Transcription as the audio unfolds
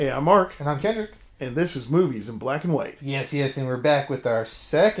Hey, I'm Mark, And I'm Kendrick. and this is Movies in Black and White. Yes, and we're back with our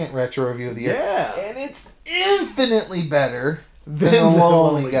second retro review of the year. Yeah. And it's infinitely better than Then The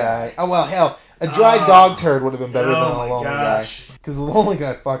Lonely Guy. Oh, well, hell, a dry dog turd would have been better than oh The my Lonely gosh. Guy. Because The Lonely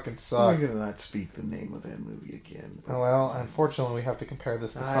Guy fucking I'm sucked. going to not speak the name of that movie again. Oh, well, unfortunately, we have to compare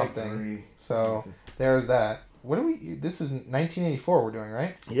this to I something. agree. So, there's that. What are we... This is 1984 we're doing,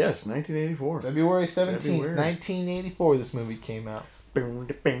 right? Yes, 1984. February 17th, February. 1984 this movie came out.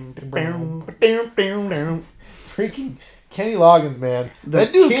 Freaking Kenny Loggins, man. The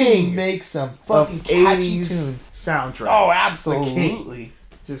That dude king can make some Of fucking catchy 80s tune. soundtracks. Oh, The king. absolutely.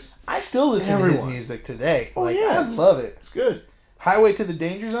 Just, I still listen to Everyone. his music today. Oh, Like, yeah, I it's- love it. it's good. Highway to the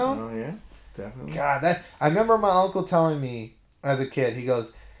Danger Zone? Oh, yeah, definitely. God, that I remember my uncle telling me as a kid, he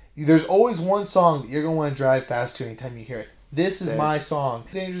goes, there's always one song that you're going to want to drive fast to anytime you hear it. This is my That's- song.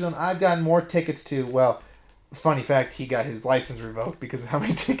 Danger Zone, I've gotten more tickets to, well, funny fact, he got his license revoked because of how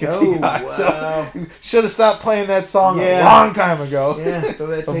many tickets he Oh, got. wow. So, should have stopped playing that song a Yeah. long time ago. Yeah, throw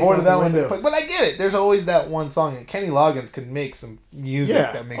that tape Avoided out that the one. window. But I get it. There's always that one song, and Kenny Loggins could make some music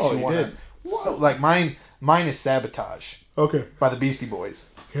Yeah. that makes Oh, you he want did. to. Like mine is Sabotage Okay. by the Beastie Boys.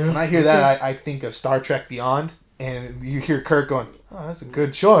 Yeah. When I hear that, I think of Star Trek Beyond, and you hear Kirk going, "Oh, that's a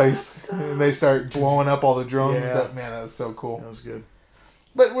good choice," and they start blowing up all the drones and Yeah. stuff. Man, that was so cool. That was good.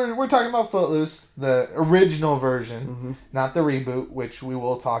 But we're talking about Footloose, the original version, Mm-hmm. not the reboot, which we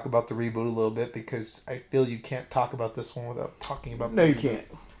will talk about the reboot a little bit because I feel you can't talk about this one without talking about No, the you reboot. can't.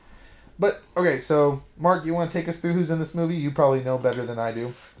 But, okay, so, Mark, you want to take us through who's in this movie? You probably know better than I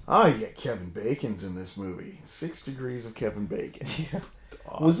do. Oh, yeah, Kevin Bacon's in this movie. 6 Degrees of Kevin Bacon. Yeah. It's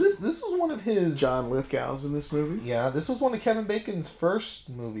awesome. Was this was one of his... John Lithgow's in this movie? Yeah, this was one of Kevin Bacon's first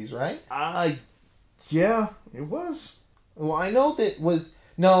movies, right? Yeah, it was. Well, I know that was...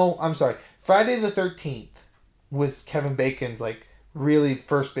 No, I'm sorry. Friday the 13th was Kevin Bacon's, like, really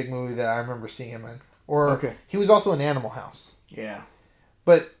first big movie that I remember seeing him in. Or Okay. he was also in Animal House. Yeah,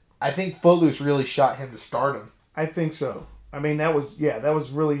 But I think Footloose really shot him to stardom. I think so. I mean, that was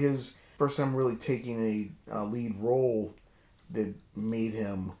really his first time really taking a lead role that made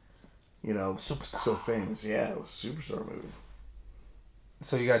him, Superstar. so famous. Yeah, it was a superstar movie.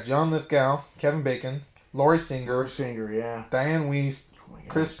 So you got John Lithgow, Kevin Bacon, Laurie Singer, Singer, yeah. Diane Weiss, Oh my gosh.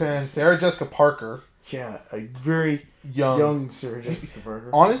 Chris Penn, Sarah Jessica Parker. Yeah, a very young Sarah Jessica Parker.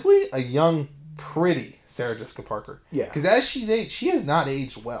 Honestly, a young, pretty Sarah Jessica Parker. Yeah. Because as she's aged, she has not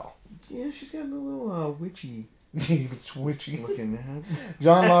aged well. Yeah, she's got a little witchy It's witchy. looking.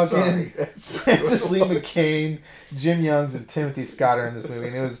 John Sorry, Logan, that's just Francis Lee what it was. McCain, Jim Youngs, and Timothy Scott are in this movie.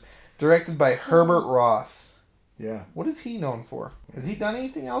 And it was directed by Herbert Ross. Yeah. What is he known for? Has he done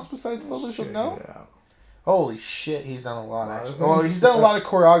anything else besides Footloose? Check No? it out. Holy shit, he's done a lot, Lot of actually. Well, things. he's done a lot of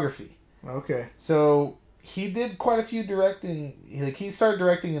choreography. Okay. So he did quite a few directing. Like he started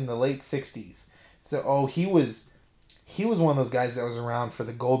directing in the late '60s. So he was one of those guys that was around for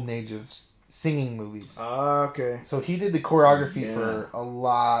the golden age of singing movies. Okay. So he did the choreography Yeah. for a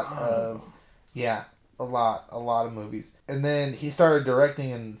lot of a lot of movies. And then he started directing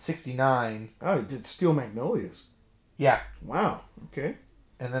in '69. Oh, he did Steel Magnolias. Yeah. Wow. Okay.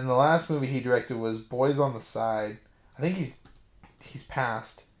 And then the last movie he directed was Boys on the Side. I think he's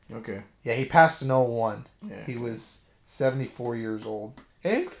passed. Okay. Yeah, he passed in '01. Yeah. He was 74 years old.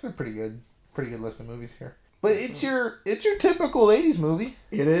 And he's got a pretty good list of movies here. But it's your typical 80s movie.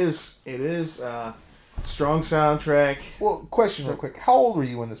 It is. It is. Strong soundtrack. Well, question real quick. How old were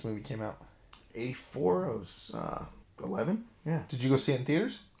you when this movie came out? 84. I was 11. Yeah. Did you go see it in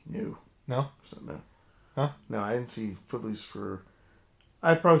theaters? No. No? So, no. Huh? No, I didn't see Footloose for.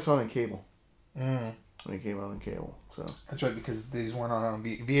 I probably saw it on cable Mm. when it came out on cable. So. That's right, because these weren't on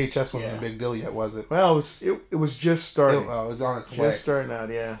VHS wasn't Yeah. a big deal yet, was it? Well, it was just starting. It was on its just way. starting out.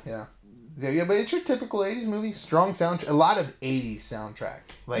 Yeah. Yeah, but it's your typical 80s movie. Strong soundtrack. A lot of 80s soundtrack.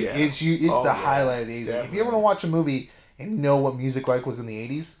 Like, Yeah. it's the yeah. highlight of the 80s. Like, if you ever want to watch a movie and know what music like was in the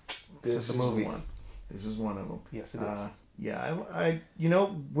 80s, this is the movie. One. This is one of them. Yes, it is. Yeah, I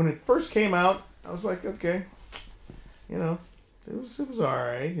when it first came out, I was like, okay, it was all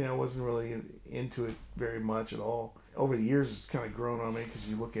right. I wasn't really into it very much at all. Over the years, it's kind of grown on me because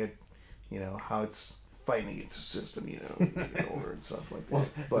you look at, how it's fighting against the system, you get older and stuff like that. Well,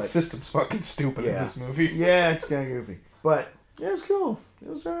 but the system's fucking stupid in Yeah. this movie. yeah, it's kind of goofy. But yeah, it's cool. It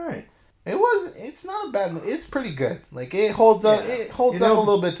was all right. It's not a bad movie. It's pretty good. Like, it holds up. Yeah. It holds It up a held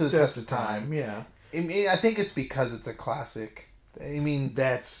little bit to the test of time. Yeah, I think it's because it's a classic. I mean,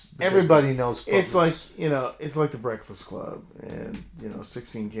 that's everybody knows It's Footloose. like it's like the Breakfast Club and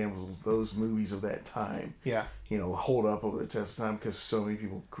 16 Candles. Those movies of that time, Yeah. hold up over the test of time because so many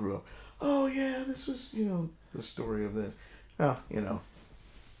people grew up. Oh yeah, this was the story of this. Well,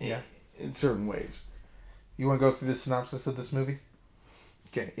 Yeah. in certain ways. You want to go through the synopsis of this movie?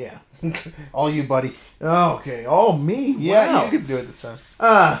 Okay, yeah. All you, buddy. Oh, okay. Oh, me? Yeah, Wow. you can do it this time.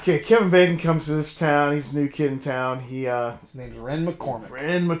 Okay, Kevin Bacon comes to this town. He's a new kid in town. His name's Ren McCormick.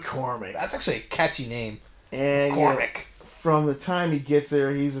 Ren McCormick. That's actually a catchy name. And McCormick. From the time he gets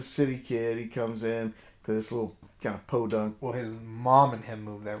there, he's a city kid. He comes in to this little kind of podunk. Well, his mom and him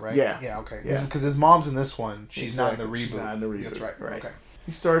moved there, right? Yeah. Yeah, okay. Yeah. Because his mom's in this one. She's not in the reboot. She's not in the reboot. That's right. Okay.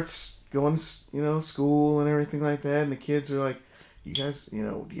 He starts going, school and everything like that, and the kids are like, "You guys,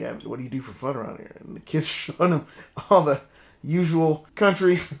 what do you do for fun around here?" And the kids are showing him all the usual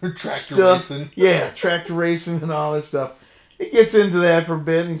country Tractor stuff. racing. Yeah, tractor racing and all this stuff. He gets into that for a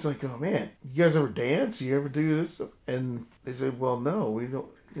bit, and he's like, "Oh man, you guys ever dance? You ever do this stuff?" And they said, "Well, no, we don't.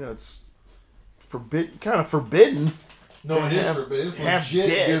 It's kind of forbidden." No, it is forbidden. It's have legit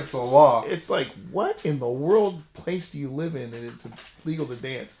dance. against the law. It's like, what in the world place do you live in and it's illegal to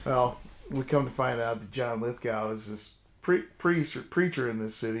dance? Well, we come to find out that John Lithgow is this priest or preacher in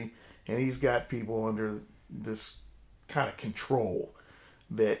this city, and he's got people under this kind of control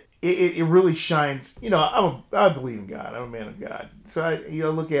that it really shines. I believe in God. I'm a man of God. So I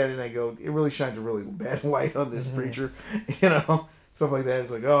look at it and I go, it really shines a really bad light on this preacher. Stuff like that. It's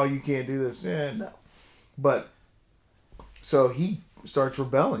like, oh, you can't do this. No. But so he starts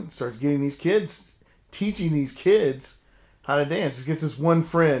rebelling, starts getting these kids, teaching these kids how to dance. He gets this one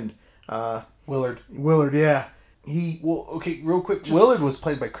friend, Willard, yeah. Real quick. Willard was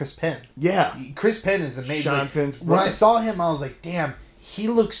played by Chris Penn. Yeah. Chris Penn is amazing. Sean Penn's when brother. I saw him, I was like, damn, he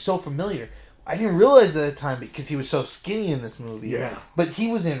looks so familiar. I didn't realize at the time because he was so skinny in this movie. Yeah. But he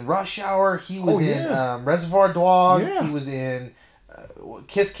was in Rush Hour. He was yeah. in Reservoir Dogs. Yeah. He was in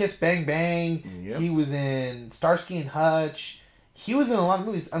Kiss Kiss Bang Bang. Yep. He was in Starsky and Hutch. He was in a lot of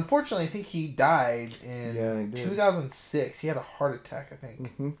movies. Unfortunately, I think he died in 2006. He had a heart attack, I think.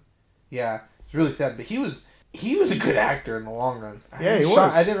 Mm-hmm. Yeah, it's really sad. But he was a good actor in the long run. Yeah, he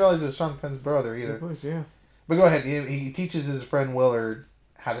was. I didn't realize it was Sean Penn's brother either. He was, yeah. But go ahead. He teaches his friend Willard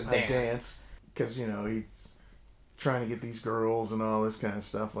how to dance. Because, he's trying to get these girls and all this kind of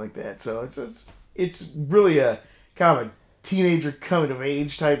stuff like that. So it's really a kind of a teenager coming of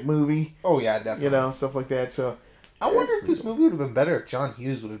age type movie. Oh, yeah, definitely. Stuff like that. So I wonder if this movie would have been better if John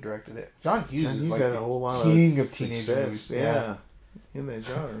Hughes would have directed it. John Hughes is like had a whole lot king of of teenage success. movies. Yeah. In that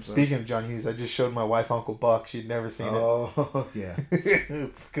genre. So. Speaking of John Hughes, I just showed my wife Uncle Buck. She'd never seen it. Oh, yeah.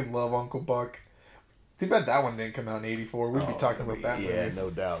 Fucking love Uncle Buck. Too bad that one didn't come out in '84. We'd be talking about that movie. Yeah, no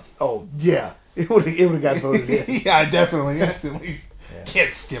doubt. Oh, yeah. It would have got voted in. Yeah, definitely. Instantly. Yeah.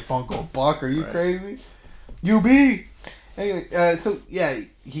 Can't skip Uncle Buck. Are you crazy? UB! Anyway,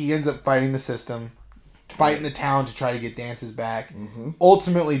 he ends up fighting the system, fighting the town to try to get dances back. Mm-hmm.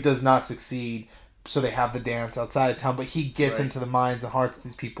 Ultimately does not succeed, so they have the dance outside of town, but he gets into the minds and hearts of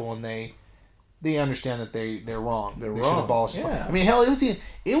these people, and they understand that they're wrong. They should abolish it. I mean, hell,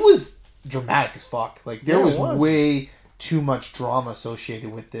 it was dramatic as fuck. Like, there was way too much drama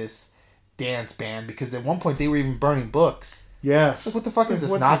associated with this dance band, because at one point they were even burning books. Yes. Like, what the fuck is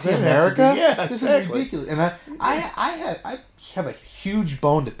this, Nazi America? Yeah, this is ridiculous. And I have a huge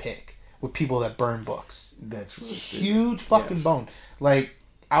bone to pick with people that burn books. That's really huge fucking bone. Like,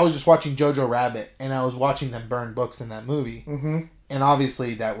 I was just watching Jojo Rabbit, and I was watching them burn books in that movie. Mm-hmm. And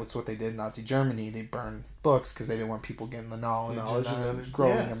obviously, that was what they did in Nazi Germany. They burned books because they didn't want people getting the knowledge and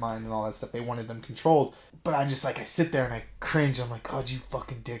growing their mind and all that stuff. They wanted them controlled. But I sit there and I cringe. I'm like, God, you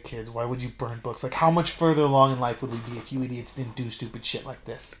fucking dickheads. Why would you burn books? Like, how much further along in life would we be if you idiots didn't do stupid shit like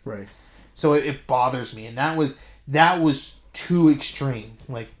this? Right. So it bothers me. And that was too extreme.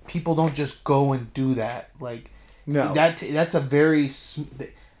 Like, people don't just go and do that. Like, no. That's a very...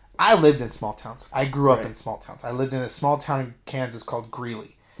 I lived in small towns. I grew up in small towns. I lived in a small town in Kansas called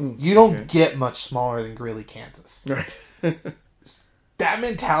Greeley. You don't get much smaller than Greeley, Kansas. Right. That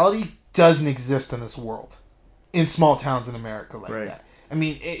mentality doesn't exist in this world. In small towns in America like that. I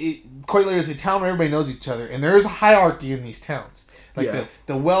mean, Coit Lake is a town where everybody knows each other. And there is a hierarchy in these towns. Like,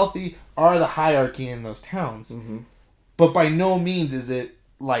 the wealthy are the hierarchy in those towns. Mm-hmm. But by no means is it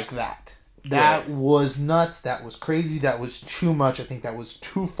like that. That was nuts. That was crazy. That was too much. I think that was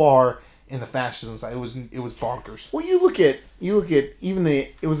too far in the fascism side. It was bonkers. Well, you look at even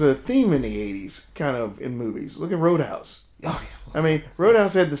it was a theme in the 80s, kind of, in movies. Look at Roadhouse. Oh, yeah. I mean,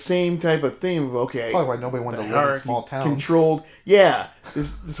 Roadhouse had the same type of theme of, probably why nobody wanted to live in small towns. Controlled,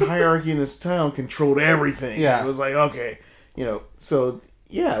 this hierarchy in this town controlled everything. Yeah. It was like, okay, so...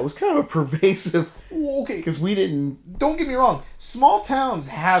 Yeah, it was kind of a pervasive... Okay. Because we didn't... Don't get me wrong. Small towns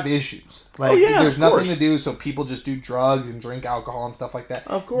have issues. Like, there's nothing to do, so people just do drugs and drink alcohol and stuff like that.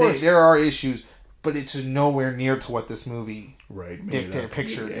 Of course. There are issues. but it's nowhere near to what this movie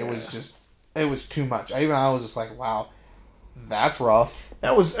pictured. Yeah. It was too much. I was just like, wow, that's rough.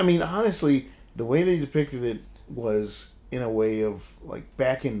 That was, I mean, honestly, the way they depicted it was in a way of like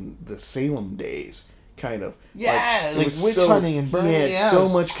back in the Salem days, kind of. Yeah, like was witch hunting and burning. He had Yeah, so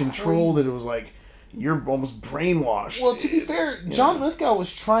much control that it was like you're almost brainwashed. Well, to be fair, John Lithgow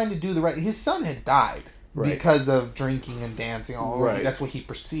was trying to do the right. His son had died because of drinking and dancing all over. Right. That's what he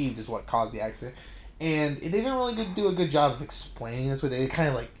perceived is what caused the accident, and they didn't really do a good job of explaining this. They kind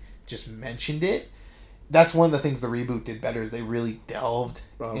of like just mentioned it. That's one of the things the reboot did better is they really delved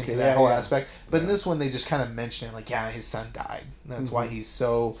into that whole aspect. But in this one, they just kind of mentioned it, like, yeah, his son died. And that's why he's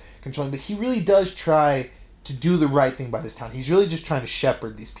so controlling. But he really does try to do the right thing by this town. He's really just trying to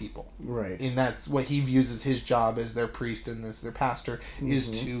shepherd these people. Right. And that's what he views as his job as their priest and as their pastor,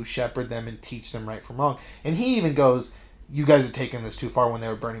 is to shepherd them and teach them right from wrong. And he even goes, you guys have taken this too far when they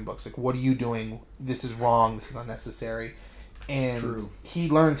were burning books. Like, what are you doing? This is wrong. This is unnecessary. And he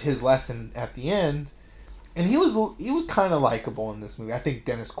learns his lesson at the end. And he was kind of likable in this movie. I think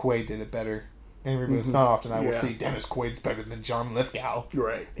Dennis Quaid did it better. And it's not often I will see Dennis Quaid's better than John Lithgow.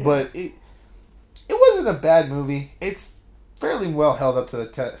 Right. Yeah. But it wasn't a bad movie. It's fairly well held up to the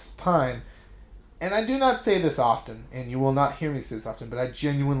test of time. And I do not say this often, and you will not hear me say this often, but I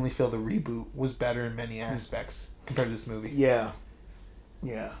genuinely feel the reboot was better in many aspects compared to this movie. Yeah.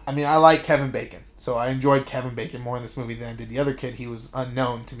 Yeah. I mean, I like Kevin Bacon, so I enjoyed Kevin Bacon more in this movie than I did the other kid. He was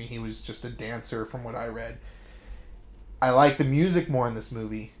unknown to me. He was just a dancer from what I read. I like the music more in this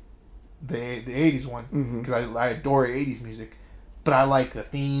movie, the 80s one, because I adore 80s music. But I like the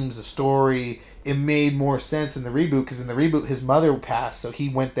themes, the story. It made more sense in the reboot, because in the reboot, his mother passed, so he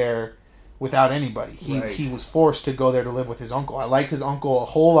went there without anybody. He was forced to go there to live with his uncle. I liked his uncle a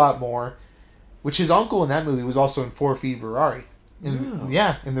whole lot more, which his uncle in that movie was also in Ford v Ferrari. In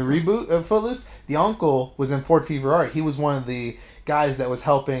the reboot of Footloose, the uncle was in Ford v Ferrari. He was one of the guys that was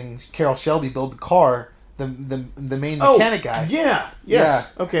helping Carroll Shelby build the car, the main mechanic guy. Yeah.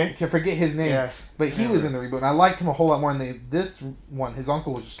 Yes. Yeah. Okay. I can forget his name. Yes. But he was in the reboot, and I liked him a whole lot more. In this one, his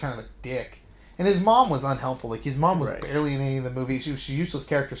uncle was just kind of a dick. And his mom was unhelpful. Like, his mom was barely in any of the movies. She was a useless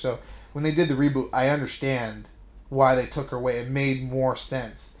character, so when they did the reboot, I understand why they took her away. It made more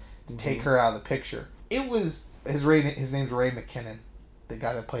sense to take her out of the picture. It was... His name's Ray McKinnon, the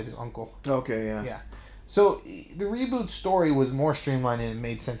guy that played his uncle. Okay, yeah. Yeah. So, the reboot story was more streamlined and it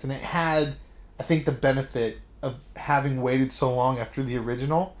made sense. And it had, I think, the benefit of having waited so long after the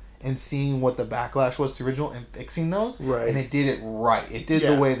original and seeing what the backlash was to the original and fixing those. Right. And it did it right. It did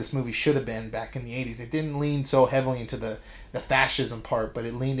the way this movie should have been back in the 80s. It didn't lean so heavily into the fascism part, but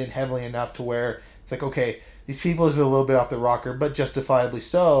it leaned in heavily enough to where it's like, okay, these people are a little bit off the rocker, but justifiably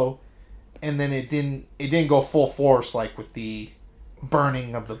so. And then it didn't go full force like with the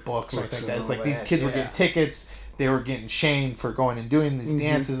burning of the books or anything like that. It's like these kids were getting tickets, they were getting shamed for going and doing these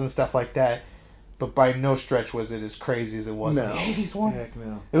dances and stuff like that. But by no stretch was it as crazy as it was in the 80s one. Heck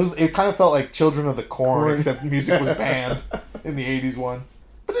no. It kind of felt like Children of the Corn, except music was banned in the 80s one.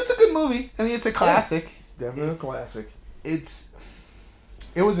 But it's a good movie. I mean, it's a classic. It's definitely a classic.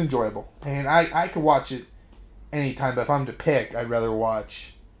 It was enjoyable. And I could watch it anytime, but if I'm to pick, I'd rather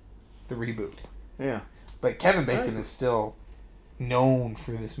watch the reboot. Yeah. But Kevin Bacon is still known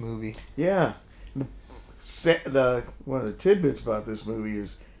for this movie. Yeah. One of the tidbits about this movie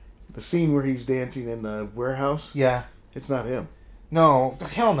is the scene where he's dancing in the warehouse. Yeah. It's not him. No,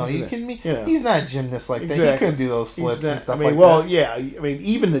 hell no. You kidding me? Yeah. He's not a gymnast like that. He couldn't do those flips and stuff like that. Well, yeah. I mean,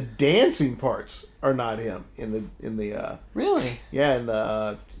 even the dancing parts are not him in the Really? Yeah, in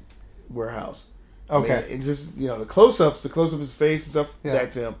the warehouse. Okay. I mean, it's just, the close-ups of his face and stuff,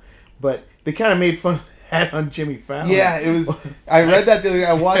 that's him. But they kind of made fun of that on Jimmy Fallon. Yeah, it was. I read that the other day.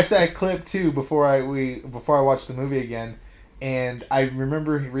 I watched that clip too before I watched the movie again, and I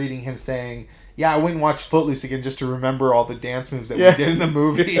remember reading him saying, "Yeah, I went and watched Footloose again just to remember all the dance moves that we did in the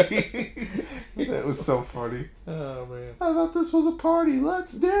movie." That was so funny. Oh man! I thought this was a party.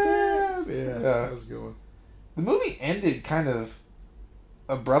 Let's dance. Yeah, that was a good one. The movie ended kind of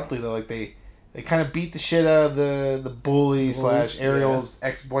abruptly though. Like they kind of beat the shit out of the bully / Ariel's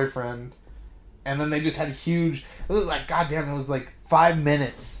ex-boyfriend. And then they just had a huge... It was like, goddamn, it was like 5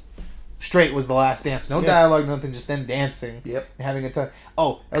 minutes straight was the last dance. No dialogue, nothing, just them dancing. Yep. And having a time.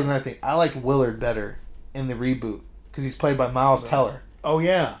 Oh, that was another thing. I like Willard better in the reboot. Because he's played by Miles Teller. Oh,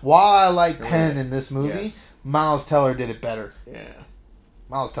 yeah. While I like Penn in this movie, Miles Teller did it better. Yeah.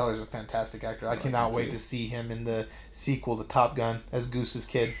 Miles Teller's a fantastic actor. I cannot wait to see him in the sequel to Top Gun as Goose's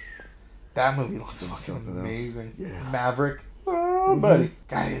kid. That movie looks fucking amazing. Yeah. Maverick. Oh, buddy.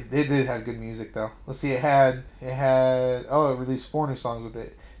 God, they did have good music, though. Let's see, it released 4 new songs with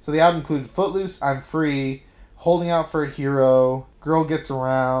it. So the album included Footloose, I'm Free, Holding Out for a Hero, Girl Gets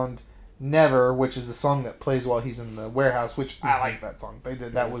Around, Never, which is the song that plays while he's in the warehouse, which I like that song. They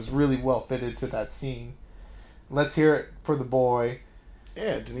did that was really well fitted to that scene. Let's Hear It for the Boy.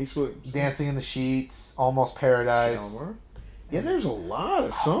 Yeah, Denise Williams. Dancing in the Sheets, Almost Paradise. Shalmar. Yeah, there's a lot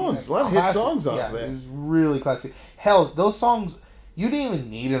of songs, a lot of hit songs off that. It was really classic. Hell, those songs, you didn't even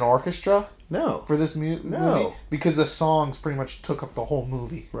need an orchestra for this movie because the songs pretty much took up the whole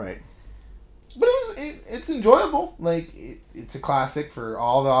movie. Right. But it's enjoyable. Like it's a classic for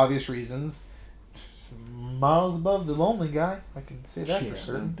all the obvious reasons. Miles above the Lonely Guy, I can say that for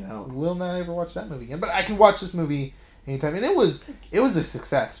certain. No doubt. Will not ever watch that movie again, but I can watch this movie anytime. And it was a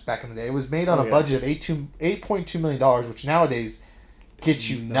success back in the day. It was made on a budget of $8.2 million, which nowadays gets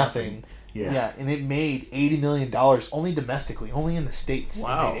you nothing. Yeah, and it made $80 million only domestically, only in the States.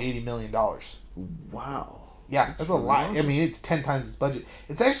 Wow. It made $80 million. Wow. Yeah, that's a lot. Awesome. I mean, it's 10 times its budget.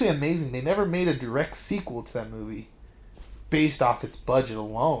 It's actually amazing. They never made a direct sequel to that movie based off its budget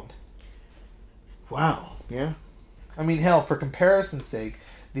alone. Wow. Yeah. I mean, hell, for comparison's sake,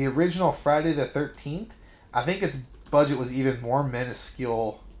 the original Friday the 13th, I think its budget was even more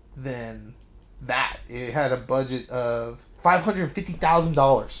minuscule than that. It had a budget of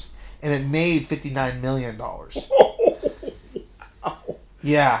 $550,000, and it made $59 million.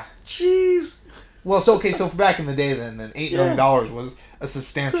 Yeah. Jeez. Well, so back in the day, then $8 million was a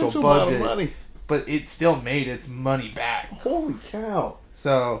substantial budget, amount of money. But it still made its money back. Holy cow!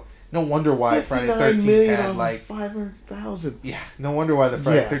 So no wonder why Friday the 13th had like 500,000. Yeah, no wonder why the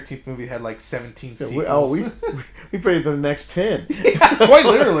Friday the 13th movie had like 17 sequels. We paid for the next 10. Yeah, quite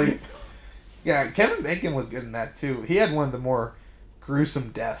literally. Yeah, Kevin Bacon was good in that too. He had one of the more gruesome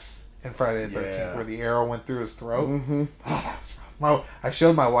deaths in Friday the 13th, where the arrow went through his throat. Mm-hmm. Oh, that was rough. I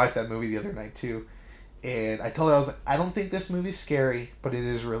showed my wife that movie the other night too, and I told her, I was like, I don't think this movie's scary, but it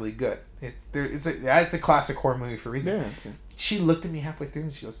is really good. It's a classic horror movie for a reason. Yeah. Okay. She looked at me halfway through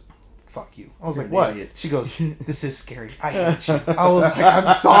and she goes, "Fuck you." I was You're like, "What?" idiot. She goes, "This is scary. I hate you." I was like,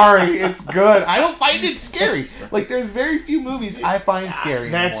 "I'm sorry. It's good. I don't find it scary. Like, there's very few movies I find scary."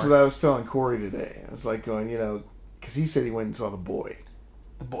 That's anymore. what I was telling Corey today. I was like going, because he said he went and saw The Boy.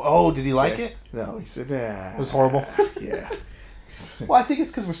 Oh, did he like it? No, he said, It was horrible. Yeah. Well, I think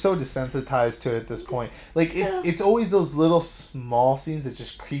it's because we're so desensitized to it at this point. Like, it's always those little small scenes that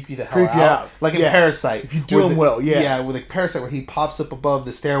just creep you the hell out. Like in Parasite. If you do them well, yeah. Yeah, with like Parasite where he pops up above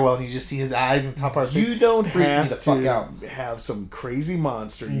the stairwell and you just see his eyes and top part of his You don't have the to fuck out. have some crazy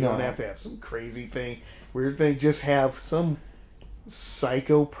monster. You No. don't have to have some crazy weird thing. Just have some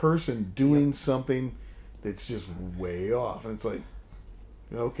psycho person doing something that's just way off. And it's like,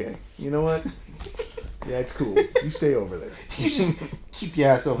 okay, you know what? Yeah, it's cool. You stay over there. You just keep your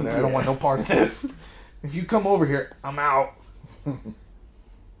ass over there. I don't want no part of this. If you come over here, I'm out.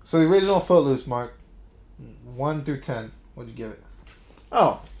 So the original Footloose, Mark, 1 through 10. What'd you give it?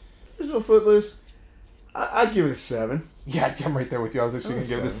 Oh, original Footloose. I'd give it a 7. Yeah, I'm right there with you. I was actually going to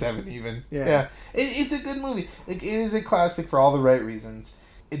give it a 7 even. Yeah. It's a good movie. Like, it is a classic for all the right reasons.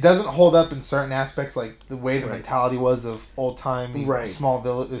 It doesn't hold up in certain aspects, like the way the mentality was of old-time small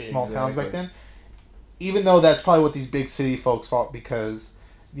towns back then. Even though that's probably what these big city folks thought, because,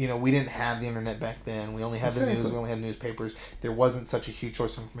 we didn't have the internet back then. We only had the news. We only had newspapers. There wasn't such a huge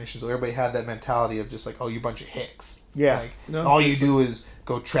source of information. So everybody had that mentality of just like, oh, you bunch of hicks. Yeah. Like, all you do is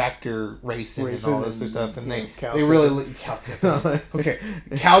go tractor racing and all this stuff. And they really... Cow tipping. Okay.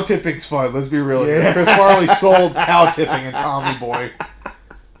 Cow tipping's fun. Let's be real. Yeah. Chris Farley sold cow tipping in Tommy Boy.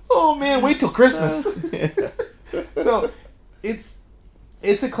 Oh, man. Wait till Christmas. So,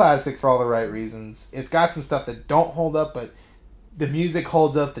 it's a classic for all the right reasons. It's got some stuff that don't hold up, but the music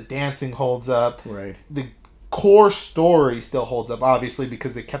holds up, the dancing holds up. Right. The core story still holds up, obviously,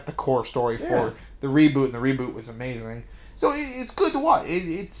 because they kept the core story for the reboot, and the reboot was amazing. So it's good to watch.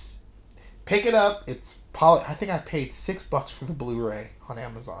 It's pick it up. I think I paid $6 for the Blu-ray on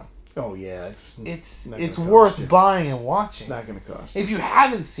Amazon. Oh yeah, it's worth buying and watching. It's not going to cost. If you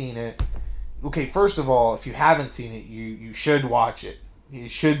haven't seen it, okay. First of all, if you haven't seen it, you should watch it. It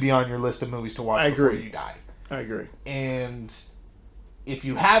should be on your list of movies to watch before you die. I agree. And if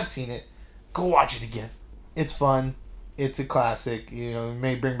you have seen it, go watch it again. It's fun. It's a classic. It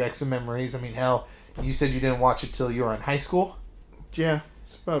may bring back some memories. I mean, hell, you said you didn't watch it till you were in high school? Yeah,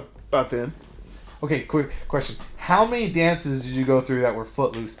 it's about then. Okay, quick question. How many dances did you go through that were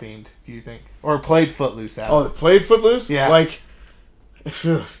Footloose themed, do you think? Or played Footloose at? Oh, played Footloose? Yeah. Like...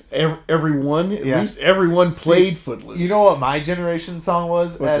 everyone, at least everyone played Footloose. You know what my generation song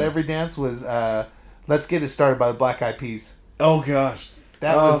was every dance was "Let's Get It Started" by the Black Eyed Peas. Oh gosh,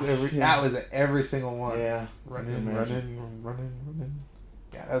 that was every single one. Yeah, running.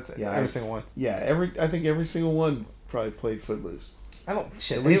 Yeah, that's it. Yeah, every single one. Yeah, I think every single one probably played Footloose. I don't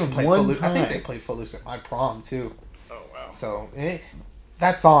shit. At They least even played one Footloose. I think time. they played Footloose at my prom too. Oh wow. So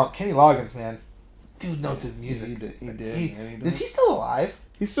that song, Kenny Loggins, man, dude knows his music. He did. Is he still alive?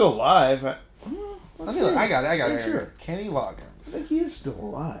 He's still alive. I got it. Sure. Kenny I Loggins. think he is still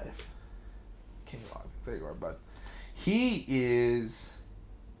alive. Kenny Loggins. There you are, bud. He is.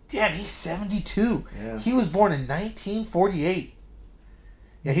 Damn, he's 72. Yeah. He was born in 1948.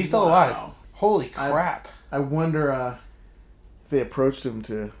 Yeah, he's still alive. Holy crap. I wonder if they approached him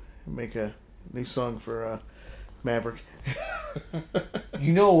to make a new song for Maverick.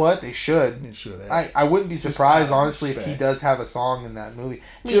 You know what? They should. It should have. I wouldn't be Just surprised, out of honestly, if he respect. does have a song in that movie.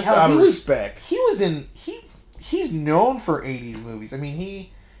 I mean, Just hell, out of respect. He was in. He's known for 80s movies. I mean,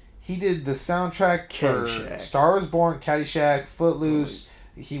 he did the soundtrack for Caddyshack. Star Is Born, Caddyshack, Footloose.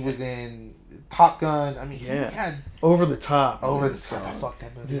 He was in Top Gun. I mean, he had Over the Top. Over the song. Top. Fuck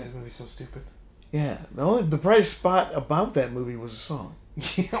that movie. That movie's so stupid. Yeah. The bright spot about that movie was a song.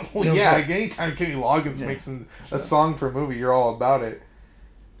 Yeah, well, You know, yeah. like- Anytime Kenny Loggins Yeah. makes a song for a movie, you're all about it.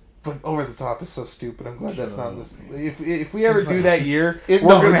 But Over the Top is so stupid. I'm glad that's not this. If we ever do that year, we're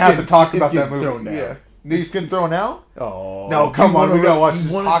gonna have to talk about that movie. Thrown down. Yeah, he's getting thrown out. Oh No, come on, we gotta watch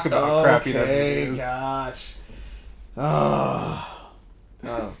this wanna- talk about how crappy that movie Okay, is. gosh.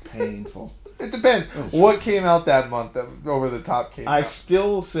 Oh, painful. It depends. What came out that month that Over the Top came I out?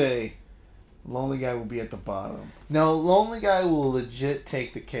 still say Lonely Guy will be at the bottom. No, Lonely Guy will legit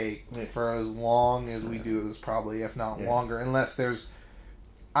take the cake Yeah. for as long as we do this, probably, if not Yeah. longer. Unless there's...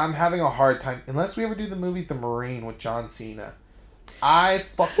 I'm having a hard time... Unless we ever do the movie The Marine with John Cena. I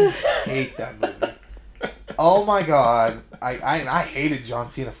fucking hate that movie. Oh my god. I hated John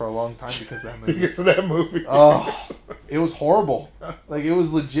Cena for a long time because of that movie. Because of that movie. Oh, it was horrible. Like, it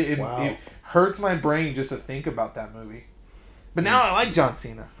was legit. Wow. It hurts my brain just to think about that movie. But now I like John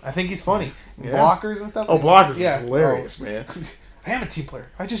Cena. I think he's funny. Yeah. Blockers and stuff. Oh, Blockers Yeah. is hilarious, man. I am a team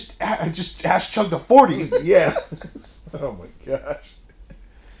player. I just ass chugged a 40. Yeah. Oh my gosh.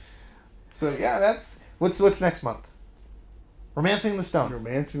 So yeah, that's what's next month. Romancing the Stone.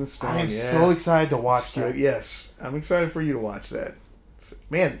 Romancing the Stone. I am yeah. so excited to watch It's that. good. Yes, I'm excited for you to watch that.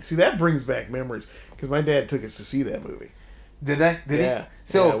 Man, see that brings back memories because my dad took us to see that movie. Did they? Did Yeah. he?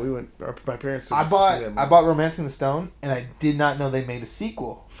 So yeah, we went. My parents took I us to see that movie. bought Romancing the Stone, and I did not know they made a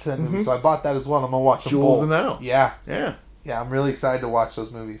sequel to that movie. Mhm. So I bought that as well. I'm gonna watch them Jewels both. and Now. Yeah. Yeah. Yeah, I'm really excited to watch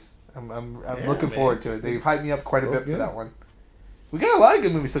those movies. I'm Yeah, looking man. forward to it. They've hyped me up quite a Both bit for good. that one. We got a lot of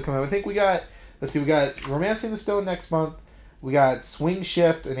good movies still coming up. I think we got Romancing the Stone next month. We got Swing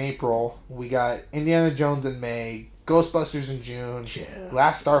Shift in April. We got Indiana Jones in May. Ghostbusters in June. Yeah.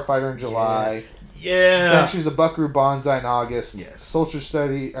 Last Starfighter in July. Yeah. Adventures of Buckaroo Banzai in August. Yes.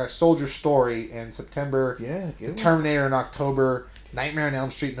 Soldier Story in September. Yeah. The Good one. Terminator in October, Nightmare on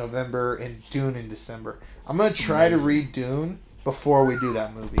Elm Street in November, and Dune in December. I'm gonna try to read Dune before we do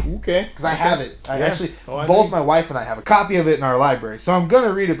that movie Okay. because I have it. I Yeah. actually, Oh, I both know. my wife and I have a copy of it in our library, so I'm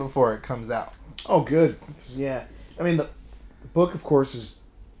gonna read it before it comes out. Oh, good. Yeah. I mean, the book, of course, is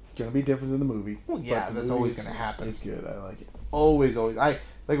going to be different than the movie. Well, yeah, but the that's always movie's- gonna happen. It's good. I like it. Always. Like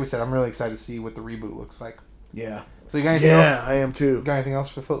we said, I'm really excited to see what the reboot looks like. Yeah. So you got anything Yeah, else? I am too. Got anything else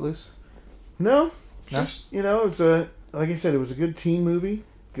for Footloose? No. No? Just, it was like I said, it was a good teen movie,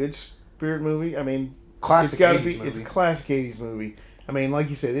 good spirit movie. I mean, Classic it's got to 80s be. movie. It's a classic 80s movie. I mean, like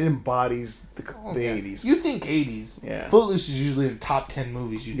you said, it embodies the Yeah. 80s. You think 80s? Yeah. Footloose is usually the top 10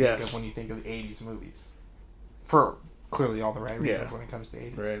 movies you think Yes. of when you think of 80s movies. For clearly all the right reasons Yeah. when it comes to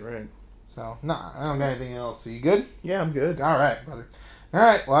 80s. Right. So, nah, I don't got anything else. So you good? Yeah, I'm good. All right, brother. All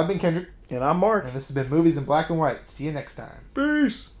right, well, I've been Kendrick, And I'm Mark. and this has been Movies in Black and White. See you next time. Peace.